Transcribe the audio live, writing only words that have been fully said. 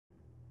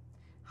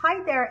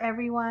Hi there,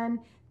 everyone.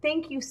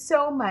 Thank you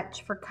so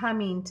much for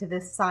coming to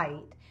this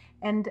site.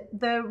 And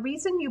the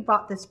reason you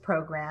bought this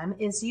program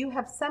is you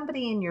have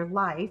somebody in your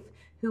life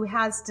who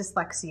has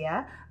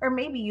dyslexia, or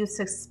maybe you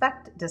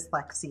suspect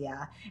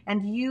dyslexia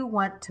and you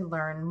want to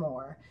learn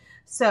more.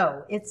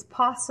 So it's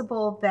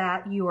possible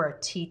that you are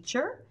a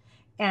teacher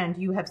and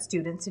you have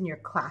students in your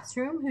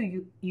classroom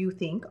who you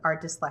think are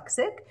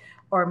dyslexic,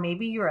 or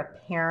maybe you're a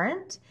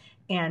parent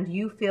and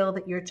you feel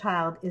that your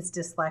child is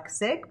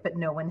dyslexic, but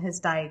no one has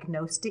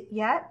diagnosed it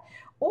yet.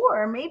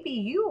 Or maybe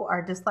you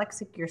are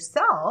dyslexic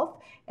yourself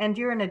and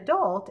you're an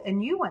adult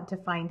and you want to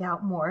find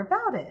out more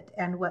about it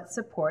and what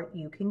support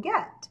you can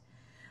get.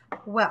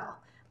 Well,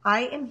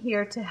 I am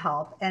here to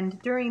help,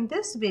 and during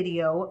this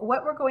video,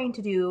 what we're going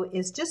to do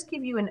is just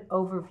give you an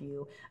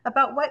overview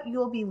about what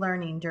you'll be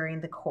learning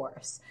during the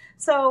course.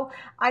 So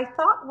I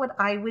thought what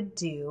I would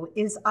do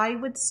is I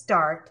would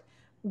start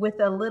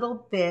with a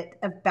little bit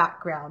of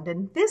background.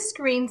 And this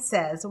screen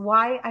says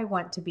why I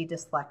want to be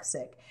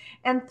dyslexic.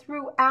 And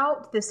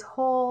throughout this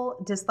whole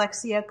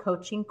dyslexia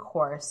coaching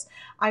course,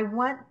 I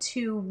want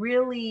to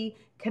really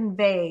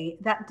convey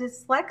that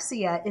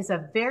dyslexia is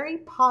a very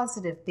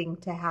positive thing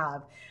to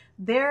have.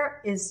 There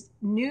is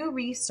new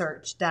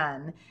research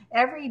done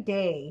every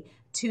day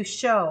to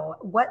show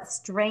what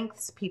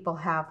strengths people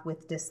have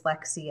with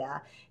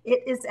dyslexia.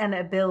 It is an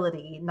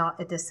ability,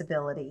 not a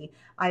disability.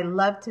 I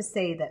love to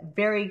say that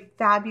very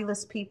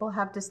fabulous people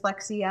have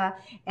dyslexia,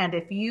 and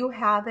if you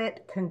have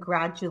it,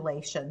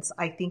 congratulations.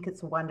 I think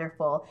it's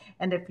wonderful.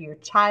 And if your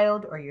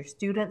child or your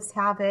students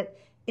have it,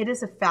 it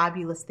is a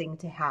fabulous thing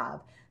to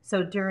have.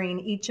 So during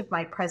each of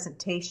my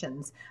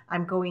presentations,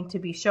 I'm going to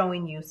be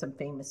showing you some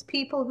famous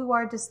people who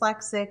are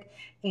dyslexic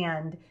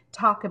and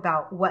talk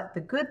about what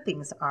the good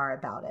things are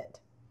about it.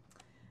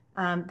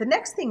 The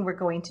next thing we're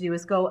going to do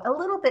is go a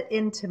little bit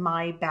into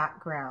my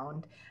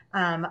background.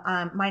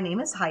 My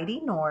name is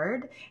Heidi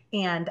Nord,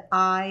 and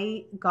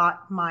I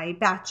got my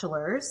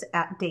bachelor's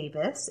at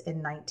Davis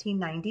in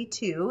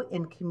 1992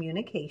 in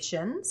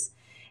communications,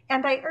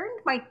 and I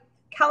earned my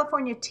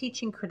California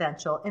teaching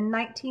credential in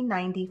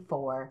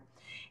 1994.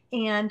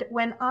 And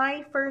when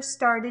I first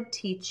started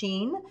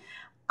teaching,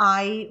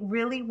 I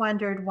really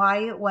wondered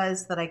why it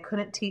was that I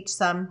couldn't teach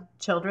some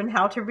children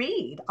how to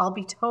read. I'll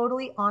be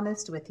totally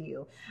honest with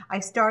you. I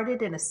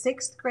started in a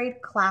 6th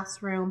grade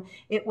classroom.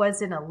 It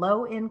was in a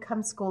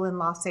low-income school in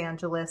Los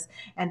Angeles,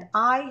 and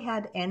I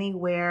had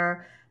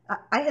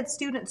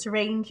students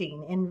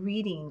ranging in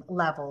reading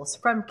levels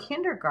from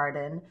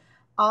kindergarten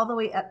all the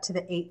way up to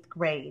the 8th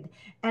grade.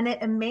 And it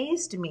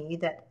amazed me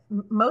that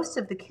most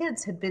of the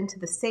kids had been to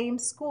the same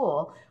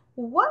school.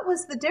 What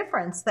was the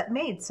difference that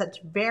made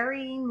such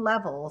varying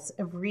levels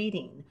of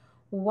reading?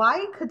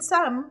 Why could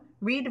some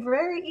read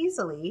very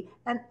easily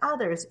and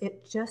others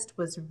it just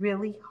was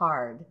really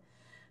hard?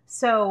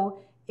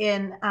 So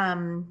in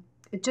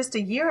just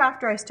a year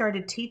after I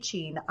started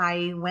teaching,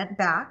 I went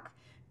back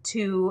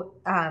to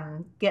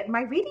get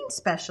my reading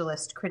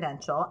specialist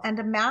credential and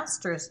a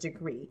master's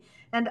degree.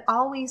 And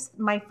always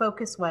my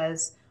focus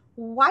was,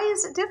 why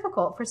is it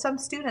difficult for some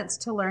students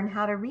to learn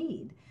how to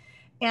read?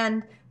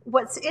 And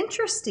what's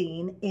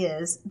interesting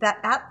is that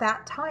at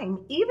that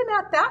time, even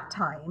at that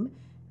time,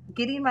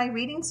 getting my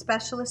reading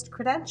specialist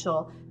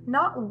credential,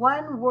 not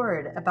one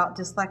word about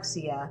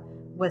dyslexia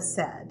was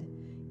said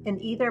in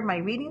either my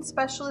reading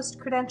specialist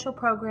credential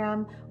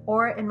program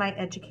or in my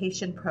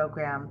education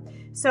program.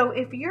 So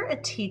if you're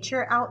a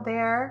teacher out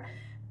there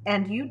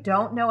and you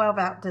don't know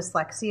about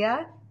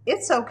dyslexia,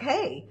 it's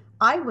okay.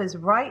 I was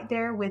right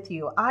there with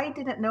you. I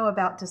didn't know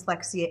about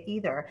dyslexia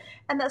either.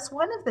 And that's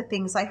one of the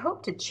things I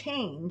hope to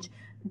change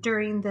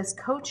during this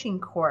coaching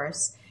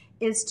course,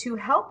 is to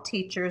help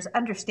teachers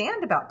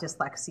understand about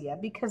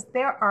dyslexia, because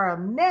there are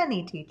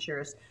many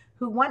teachers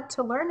who want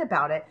to learn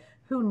about it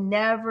who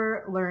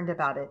never learned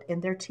about it in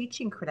their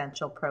teaching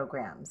credential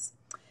programs.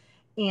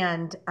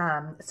 And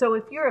so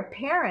if you're a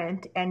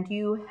parent and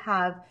you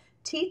have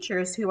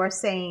teachers who are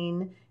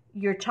saying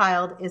your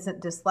child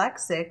isn't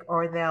dyslexic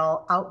or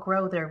they'll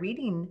outgrow their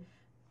reading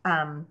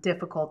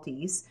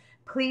difficulties,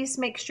 please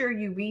make sure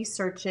you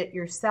research it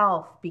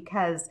yourself,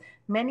 because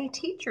many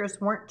teachers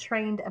weren't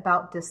trained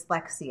about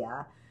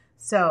dyslexia.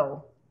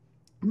 So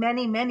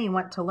many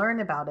want to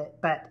learn about it,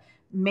 but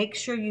make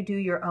sure you do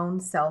your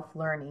own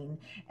self-learning.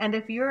 And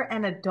if you're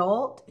an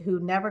adult who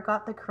never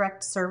got the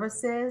correct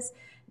services,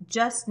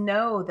 just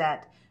know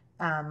that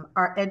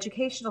our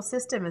educational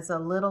system is a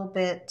little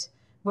bit,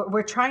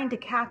 we're trying to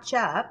catch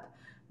up,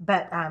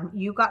 but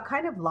you got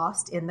kind of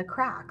lost in the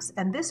cracks.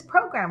 And this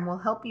program will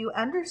help you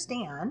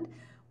understand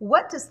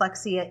what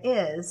dyslexia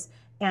is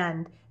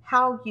and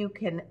how you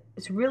can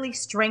really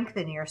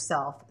strengthen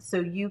yourself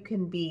so you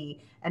can be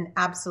an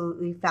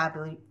absolutely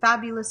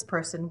fabulous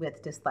person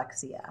with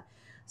dyslexia.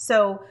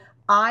 So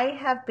I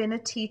have been a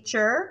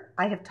teacher.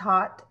 I have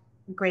taught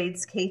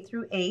grades K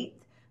through 8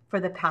 for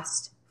the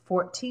past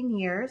 14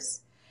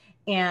 years.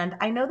 And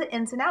I know the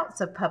ins and outs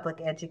of public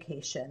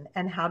education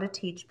and how to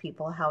teach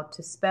people how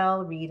to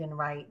spell, read, and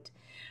write.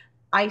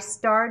 I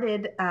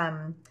started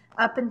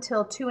Up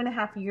until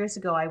 2.5 years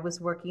ago, I was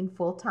working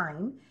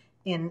full-time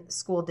in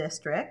school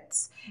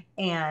districts,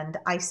 and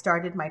I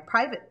started my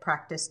private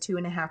practice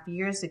 2.5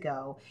 years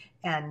ago.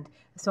 And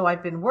so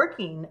I've been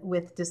working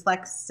with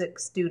dyslexic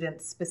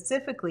students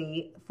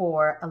specifically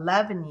for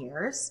 11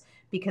 years,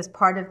 because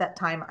part of that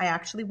time I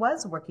actually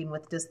was working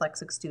with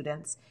dyslexic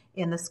students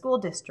in the school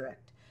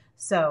district.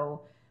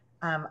 So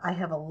I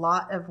have a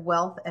lot of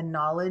wealth and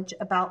knowledge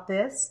about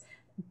this,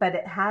 but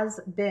it has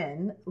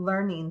been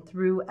learning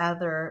through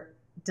other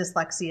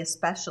dyslexia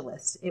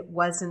specialists.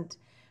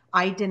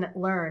 I didn't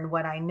learn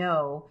what I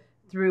know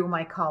through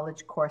my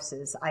college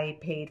courses. I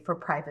paid for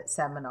private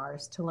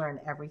seminars to learn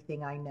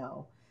everything I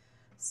know.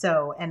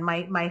 So, and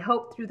my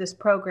hope through this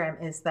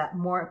program is that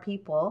more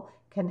people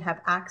can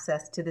have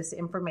access to this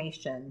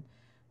information.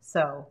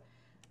 So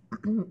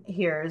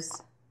here's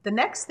the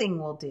next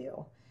thing we'll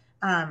do.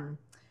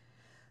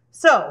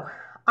 So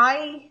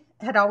I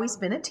had always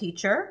been a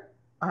teacher.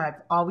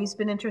 I've always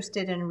been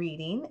interested in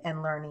reading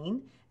and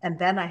learning. And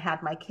then I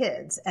had my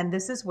kids, and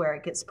this is where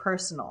it gets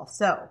personal.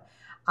 So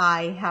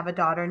I have a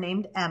daughter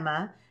named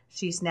Emma.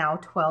 She's now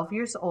 12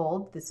 years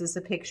old. This is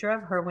a picture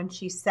of her when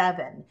she's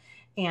 7.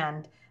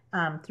 And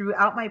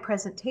throughout my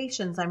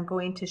presentations, I'm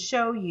going to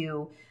show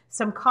you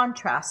some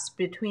contrasts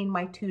between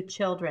my two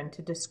children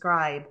to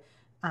describe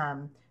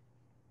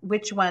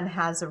which one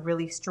has a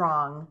really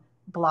strong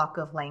block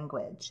of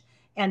language.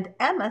 And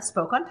Emma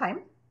spoke on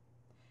time.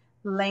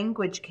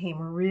 Language came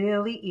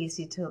really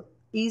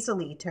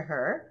easily to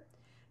her.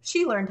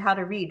 She learned how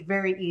to read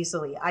very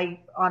easily.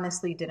 I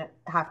honestly didn't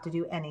have to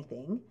do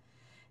anything.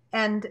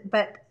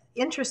 But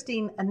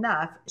interesting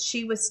enough,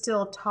 she was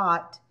still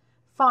taught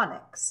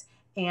phonics.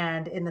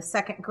 And in the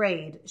 2nd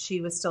grade, she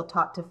was still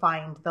taught to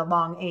find the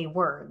long A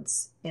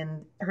words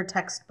in her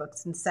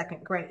textbooks in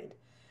 2nd grade.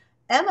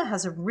 Emma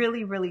has a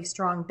really, really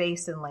strong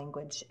base in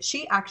language.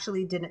 She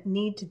actually didn't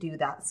need to do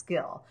that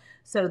skill.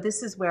 So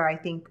this is where I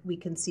think we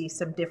can see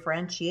some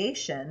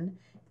differentiation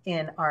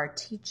in our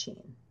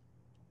teaching.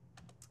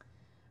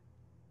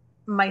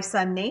 My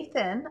son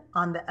Nathan,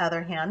 on the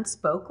other hand,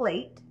 spoke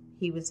late.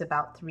 He was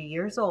about 3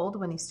 years old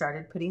when he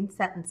started putting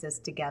sentences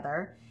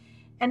together,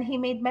 and he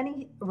made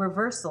many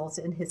reversals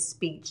in his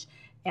speech.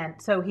 And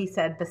so he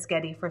said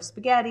biscotti for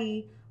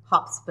spaghetti,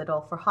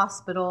 hospital for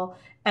hospital.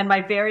 And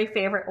my very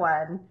favorite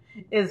one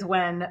is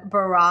when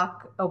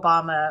Barack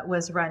Obama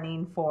was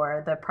running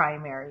for the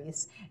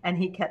primaries, and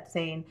he kept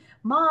saying,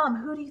 "Mom,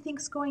 who do you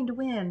think's going to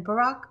win,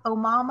 Barack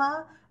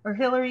Obama or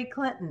Hillary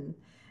Clinton?"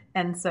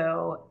 And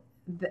so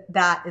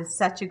that is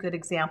such a good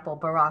example.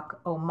 Barack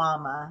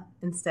Obama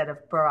instead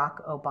of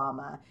Barack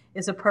Obama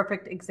is a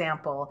perfect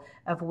example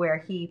of where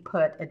he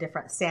put a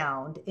different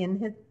sound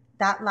in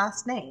that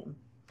last name.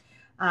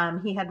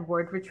 He had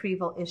word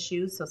retrieval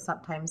issues, so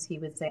sometimes he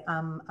would say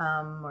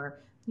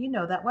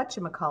or that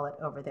whatchamacallit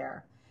over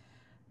there.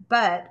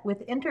 But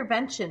with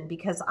intervention,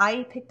 because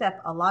I picked up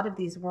a lot of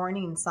these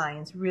warning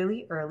signs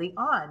really early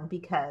on,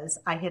 because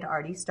I had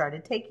already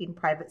started taking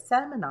private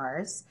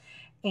seminars.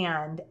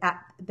 And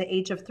at the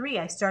age of 3,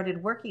 I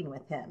started working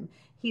with him.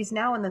 He's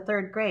now in the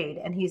 3rd grade,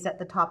 and he's at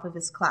the top of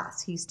his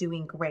class. He's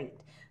doing great.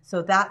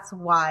 So that's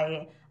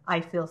why I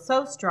feel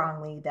so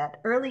strongly that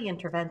early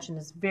intervention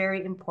is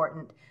very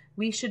important.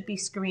 We should be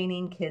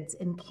screening kids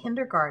in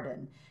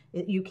kindergarten.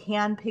 You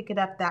can pick it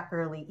up that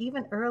early,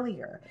 even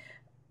earlier.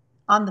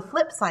 On the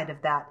flip side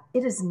of that,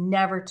 it is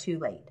never too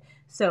late.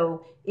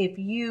 So if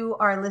you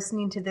are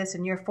listening to this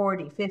and you're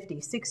 40,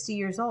 50, 60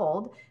 years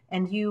old,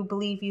 and you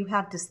believe you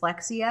have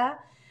dyslexia,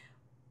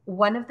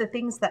 one of the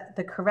things that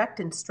the correct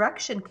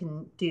instruction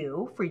can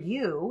do for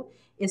you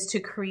is to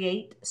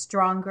create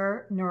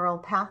stronger neural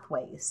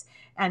pathways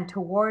and to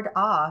ward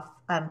off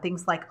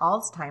things like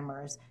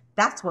Alzheimer's.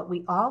 That's what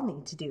we all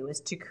need to do,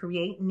 is to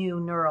create new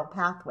neural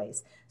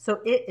pathways.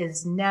 So it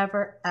is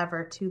never,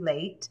 ever too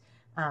late,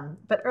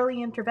 but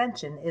early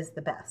intervention is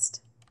the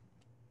best.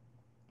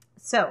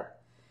 So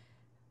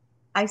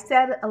I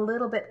said a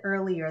little bit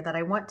earlier that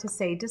I want to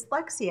say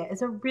dyslexia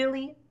is a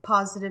really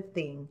positive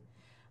thing.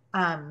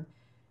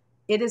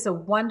 It is a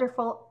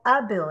wonderful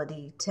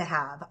ability to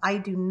have. I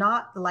do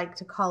not like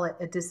to call it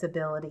a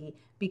disability,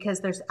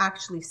 because there's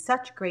actually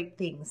such great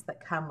things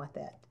that come with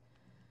it.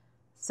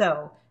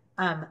 So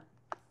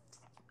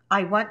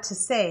I want to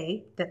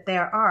say that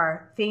there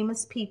are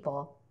famous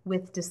people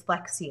with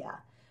dyslexia.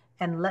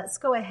 And let's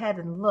go ahead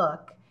and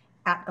look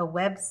at a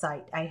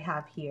website I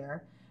have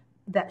here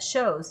that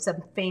shows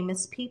some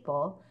famous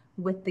people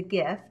with the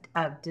gift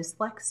of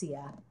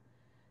dyslexia.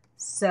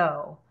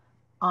 So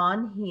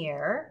on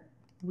here,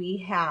 we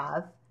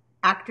have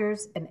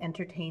actors and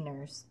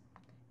entertainers: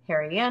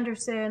 Harry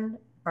Anderson,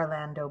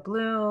 Orlando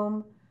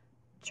Bloom,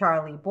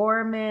 Charlie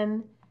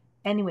Borman.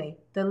 Anyway,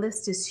 the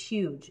list is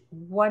huge.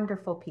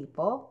 Wonderful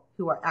people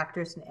who are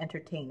actors and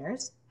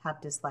entertainers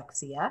have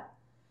dyslexia.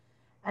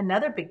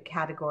 Another big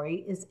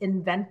category is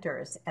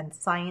inventors and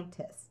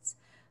scientists.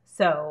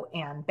 So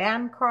Anne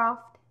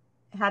Bancroft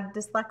had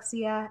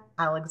dyslexia,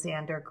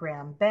 Alexander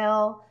Graham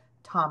Bell,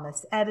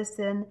 Thomas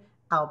Edison,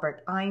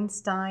 Albert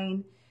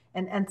Einstein.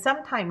 And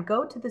sometime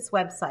go to this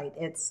website.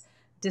 It's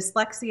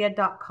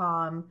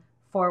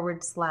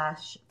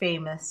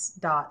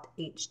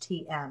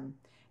dyslexia.com/famous.htm,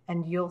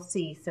 and you'll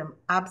see some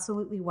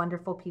absolutely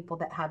wonderful people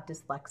that have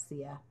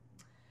dyslexia.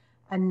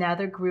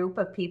 Another group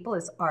of people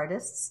is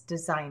artists,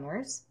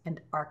 designers, and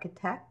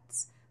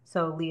architects.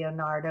 So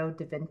Leonardo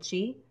da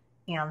Vinci,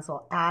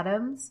 Ansel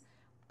Adams,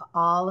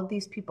 all of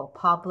these people,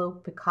 Pablo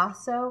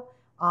Picasso,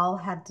 all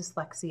had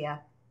dyslexia.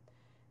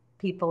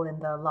 People in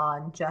the law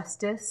and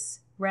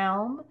justice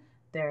realm,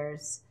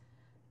 there's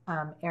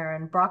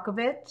Aaron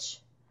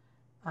Brockovich,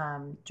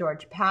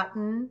 George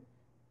Patton,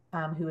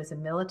 who is a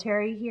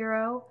military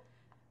hero,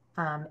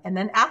 and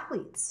then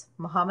athletes,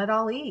 Muhammad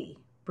Ali,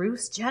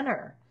 Bruce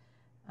Jenner,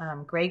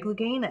 Greg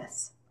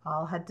Louganis,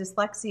 all had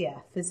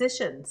dyslexia.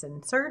 Physicians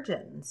and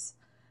surgeons,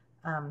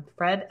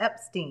 Fred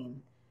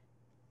Epstein,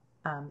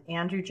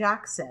 Andrew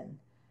Jackson,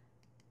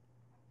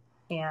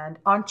 and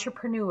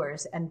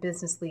entrepreneurs and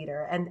business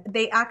leader. And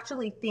they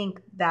actually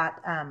think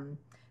that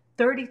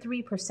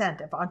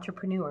 33% of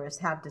entrepreneurs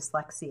have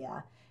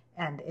dyslexia.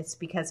 And it's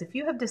because if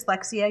you have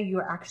dyslexia, you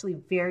are actually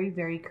very,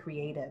 very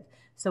creative.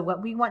 So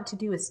what we want to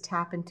do is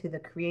tap into the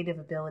creative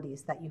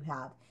abilities that you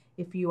have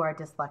if you are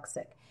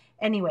dyslexic.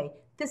 Anyway,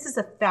 this is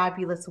a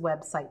fabulous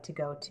website to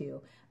go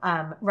to.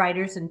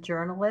 Writers and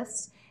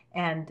journalists,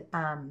 and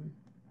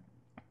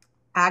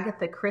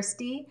Agatha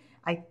Christie,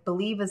 I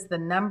believe, is the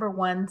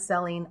 #1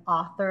 selling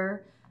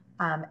author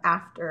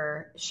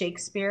after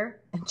Shakespeare,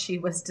 and she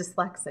was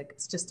dyslexic.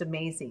 It's just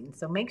amazing.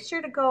 So make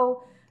sure to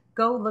go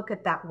look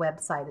at that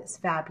website. It's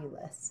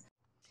fabulous.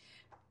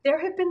 There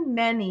have been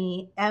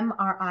many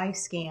MRI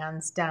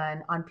scans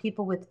done on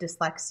people with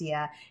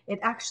dyslexia. It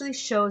actually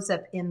shows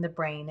up in the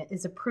brain. It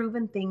is a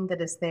proven thing that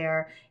is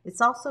there.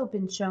 It's also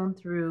been shown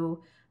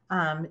through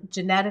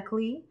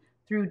genetically,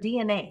 through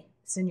DNA.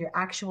 It's in your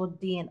actual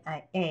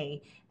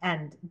DNA.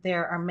 And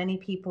there are many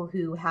people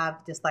who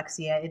have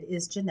dyslexia. It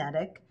is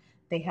genetic.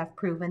 They have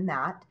proven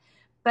that.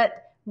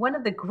 But one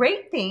of the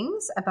great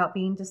things about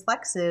being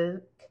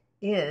dyslexic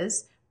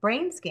is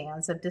brain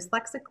scans of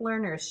dyslexic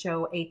learners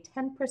show a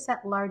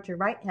 10% larger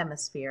right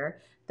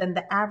hemisphere than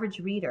the average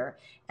reader.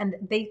 And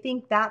they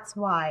think that's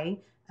why,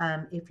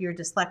 if you're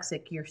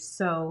dyslexic, you're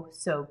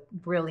so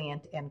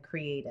brilliant and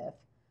creative.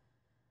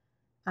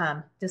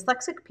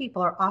 Dyslexic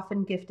people are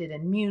often gifted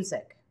in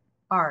music,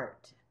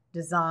 art,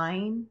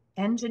 design,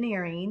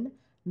 engineering,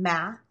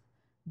 math,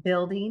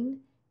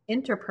 building,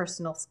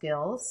 interpersonal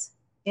skills,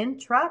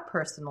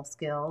 intrapersonal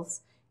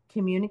skills,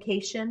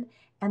 communication,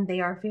 and they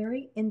are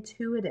very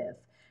intuitive,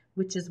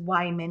 which is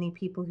why many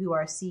people who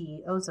are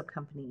CEOs of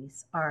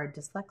companies are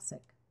dyslexic.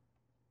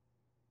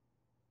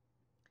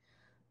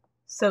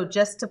 So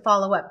just to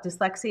follow up,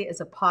 dyslexia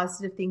is a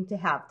positive thing to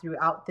have.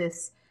 Throughout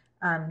this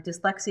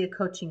dyslexia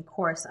coaching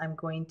course, I'm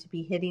going to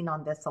be hitting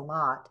on this a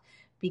lot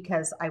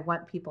because I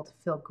want people to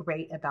feel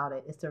great about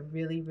it. It's a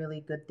really,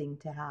 really good thing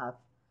to have.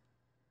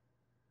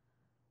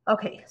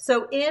 Okay,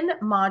 so in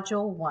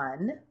Module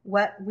 1,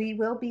 what we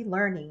will be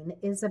learning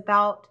is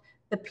about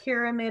the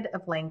pyramid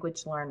of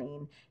language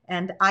learning.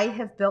 And I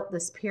have built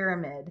this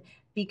pyramid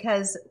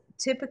because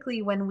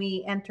typically when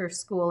we enter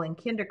school in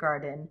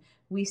kindergarten,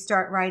 we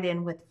start right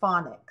in with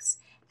phonics.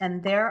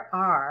 And there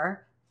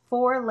are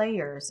 4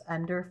 layers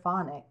under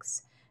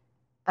phonics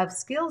of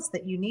skills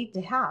that you need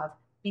to have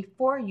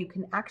before you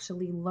can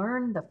actually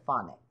learn the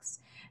phonics.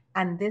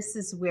 And this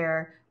is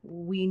where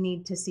we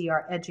need to see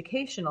our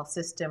educational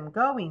system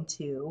going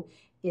to,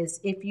 is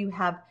if you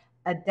have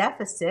a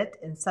deficit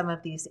in some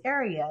of these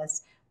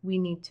areas, we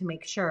need to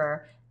make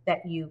sure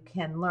that you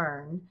can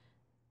learn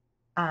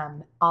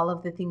all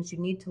of the things you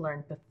need to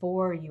learn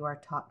before you are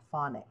taught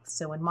phonics.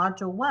 So in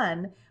Module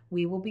 1,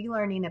 we will be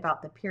learning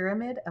about the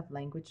pyramid of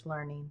language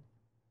learning.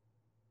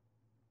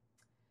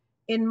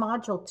 In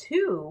Module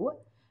 2,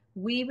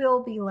 we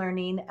will be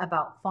learning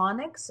about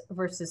phonics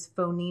versus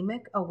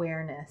phonemic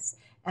awareness.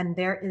 And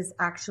there is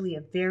actually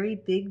a very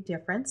big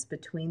difference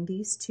between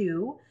these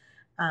two.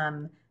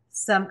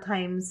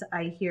 Sometimes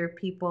I hear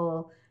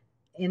people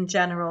in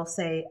general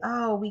say,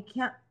 oh,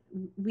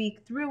 we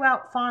threw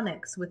out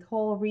phonics with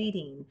whole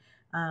reading.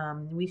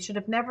 We should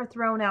have never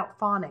thrown out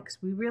phonics.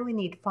 We really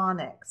need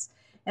phonics.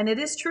 And it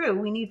is true,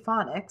 we need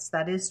phonics.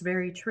 That is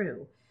very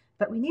true.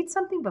 But we need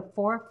something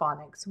before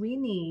phonics. We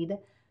need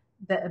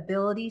the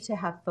ability to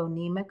have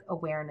phonemic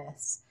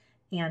awareness.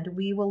 And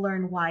we will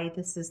learn why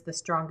this is the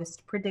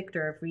strongest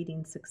predictor of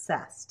reading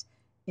success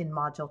in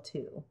Module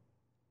 2.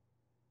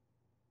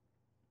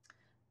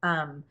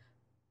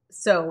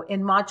 So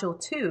in Module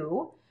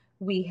 2,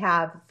 we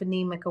have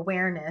phonemic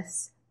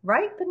awareness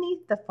right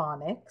beneath the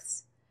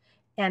phonics,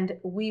 and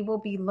we will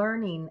be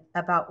learning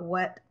about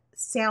what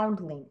sound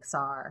links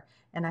are.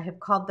 And I have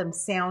called them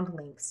sound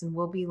links, and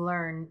we'll be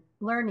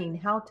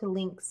learning how to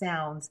link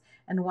sounds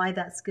and why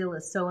that skill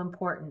is so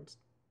important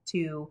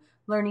to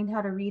learning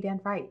how to read and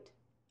write.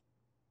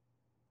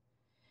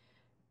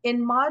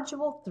 In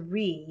Module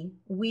 3,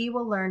 we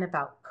will learn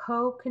about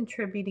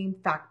co-contributing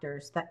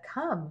factors that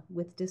come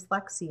with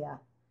dyslexia.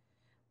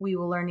 We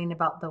will learn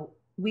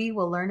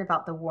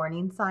about the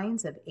warning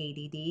signs of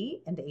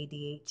ADD and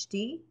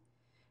ADHD,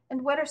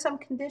 And what are some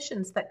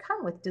conditions that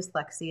come with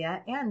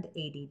dyslexia and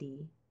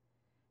ADD?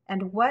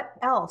 And what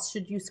else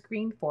should you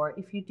screen for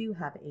if you do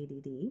have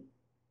ADD?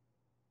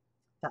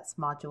 That's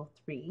Module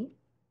 3.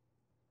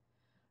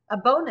 A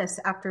bonus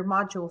after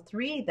Module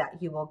 3 that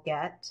you will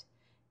get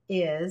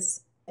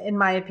is, in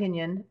my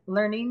opinion,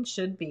 learning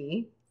should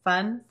be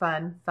fun,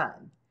 fun,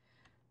 fun.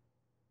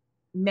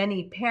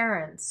 Many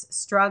parents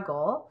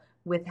struggle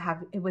with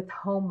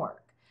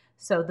homework.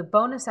 So the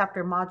bonus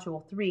after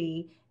Module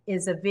 3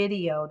 is a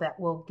video that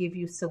will give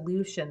you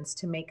solutions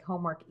to make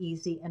homework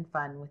easy and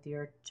fun with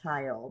your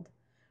child.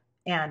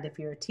 And if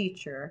you're a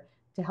teacher,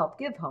 to help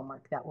give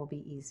homework that will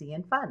be easy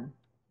and fun.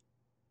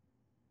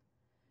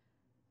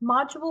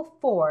 Module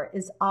 4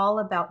 is all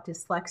about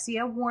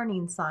dyslexia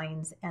warning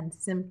signs and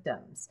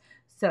symptoms.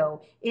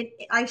 So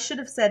I should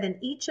have said in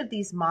each of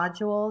these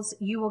modules,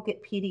 you will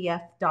get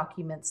PDF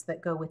documents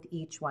that go with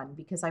each one,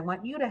 because I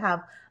want you to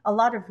have a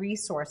lot of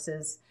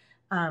resources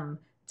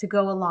to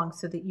go along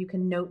so that you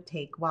can note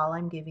take while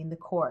I'm giving the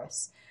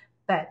course.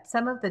 But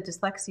some of the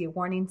dyslexia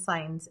warning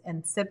signs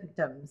and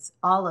symptoms,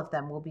 all of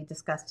them will be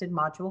discussed in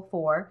Module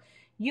 4.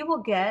 You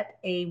will get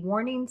a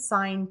warning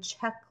sign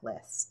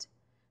checklist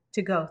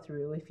to go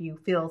through if you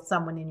feel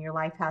someone in your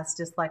life has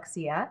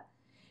dyslexia.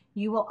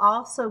 You will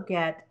also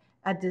get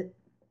a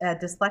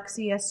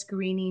dyslexia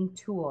screening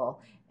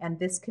tool, and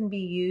this can be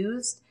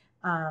used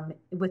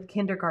with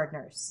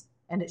kindergartners,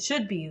 and it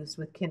should be used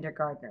with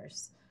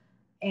kindergartners.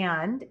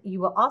 And you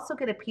will also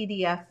get a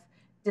PDF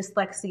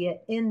dyslexia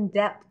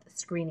in-depth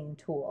screening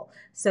tool.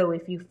 So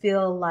if you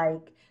feel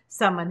like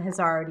someone has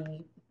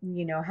already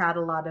had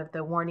a lot of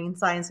the warning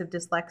signs of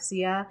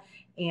dyslexia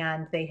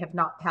and they have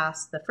not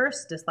passed the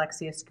first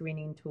dyslexia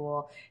screening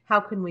tool, how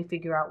can we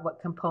figure out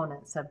what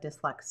components of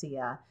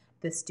dyslexia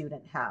this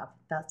student have?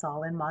 That's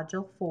all in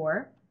Module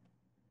 4.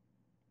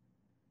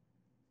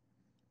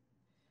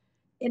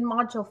 In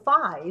Module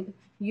 5,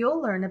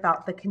 you'll learn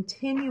about the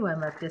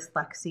continuum of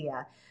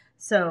dyslexia.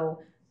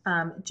 So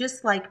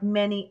just like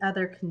many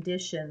other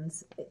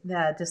conditions,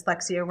 the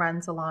dyslexia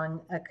runs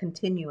along a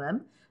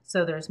continuum.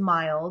 So there's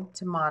mild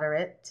to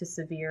moderate to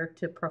severe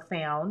to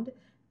profound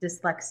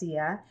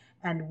dyslexia,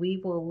 and we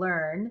will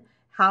learn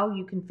how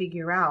you can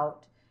figure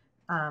out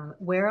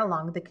where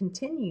along the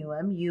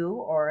continuum you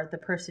or the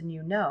person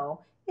you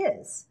know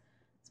is.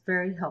 It's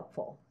very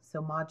helpful.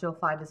 So Module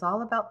 5 is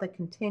all about the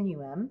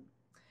continuum,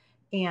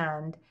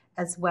 and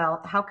as well,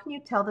 how can you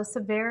tell the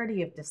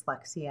severity of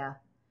dyslexia?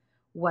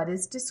 What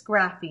is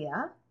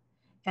dysgraphia?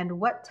 And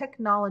what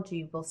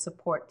technology will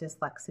support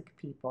dyslexic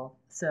people?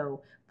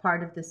 So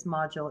part of this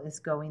module is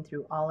going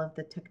through all of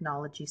the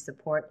technology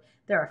support.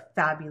 There are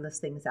fabulous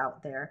things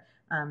out there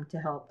to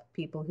help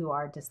people who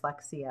are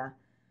dyslexia.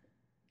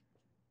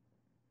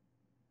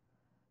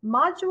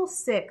 Module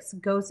 6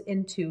 goes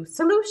into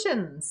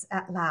solutions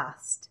at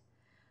last.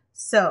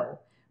 So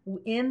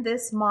in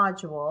this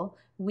module,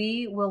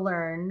 we will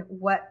learn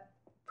what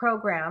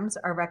programs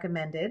are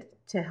recommended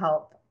to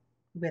help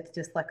with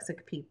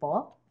dyslexic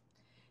people,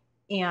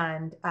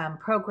 and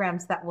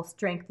programs that will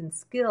strengthen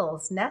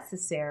skills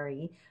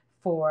necessary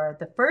for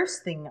the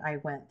first thing I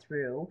went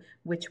through,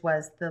 which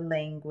was the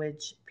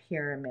language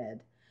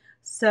pyramid.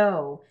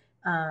 So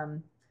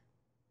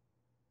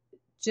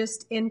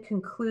just in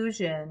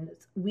conclusion,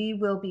 we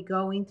will be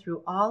going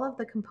through all of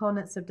the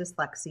components of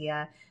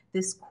dyslexia.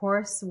 This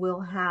course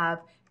will have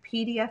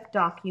PDF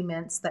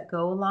documents that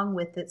go along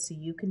with it so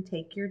you can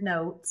take your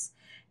notes.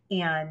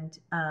 And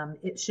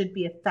it should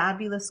be a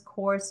fabulous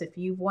course. If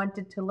you've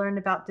wanted to learn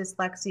about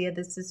dyslexia,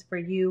 this is for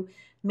you.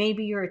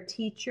 Maybe you're a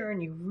teacher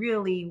and you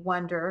really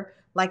wonder,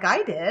 like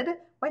I did,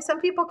 why some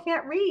people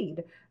can't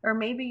read. Or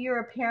maybe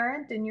you're a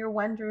parent and you're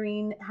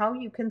wondering how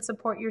you can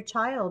support your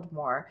child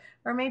more.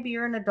 Or maybe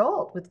you're an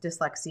adult with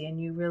dyslexia and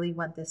you really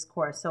want this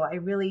course. So I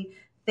really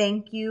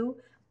thank you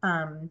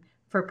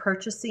for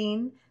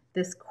purchasing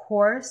this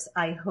course.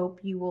 I hope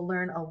you will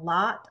learn a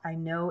lot. I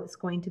know it's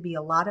going to be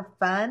a lot of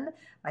fun.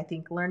 I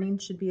think learning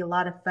should be a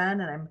lot of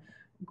fun, and I'm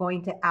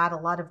going to add a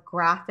lot of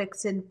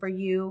graphics in for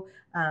you,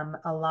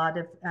 a lot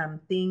of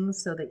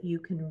things so that you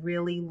can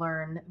really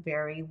learn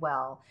very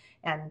well.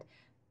 And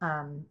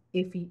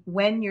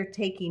when you're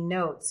taking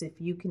notes, if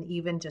you can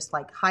even just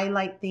like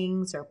highlight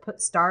things or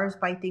put stars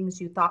by things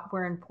you thought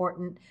were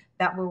important,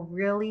 that will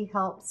really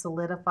help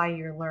solidify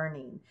your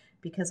learning,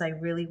 because I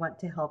really want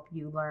to help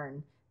you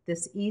learn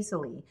this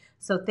easily.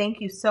 So thank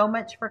you so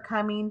much for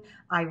coming.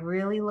 I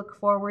really look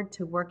forward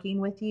to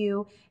working with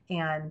you,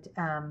 and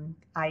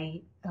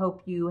I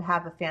hope you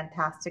have a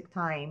fantastic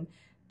time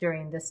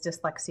during this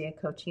dyslexia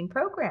coaching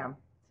program.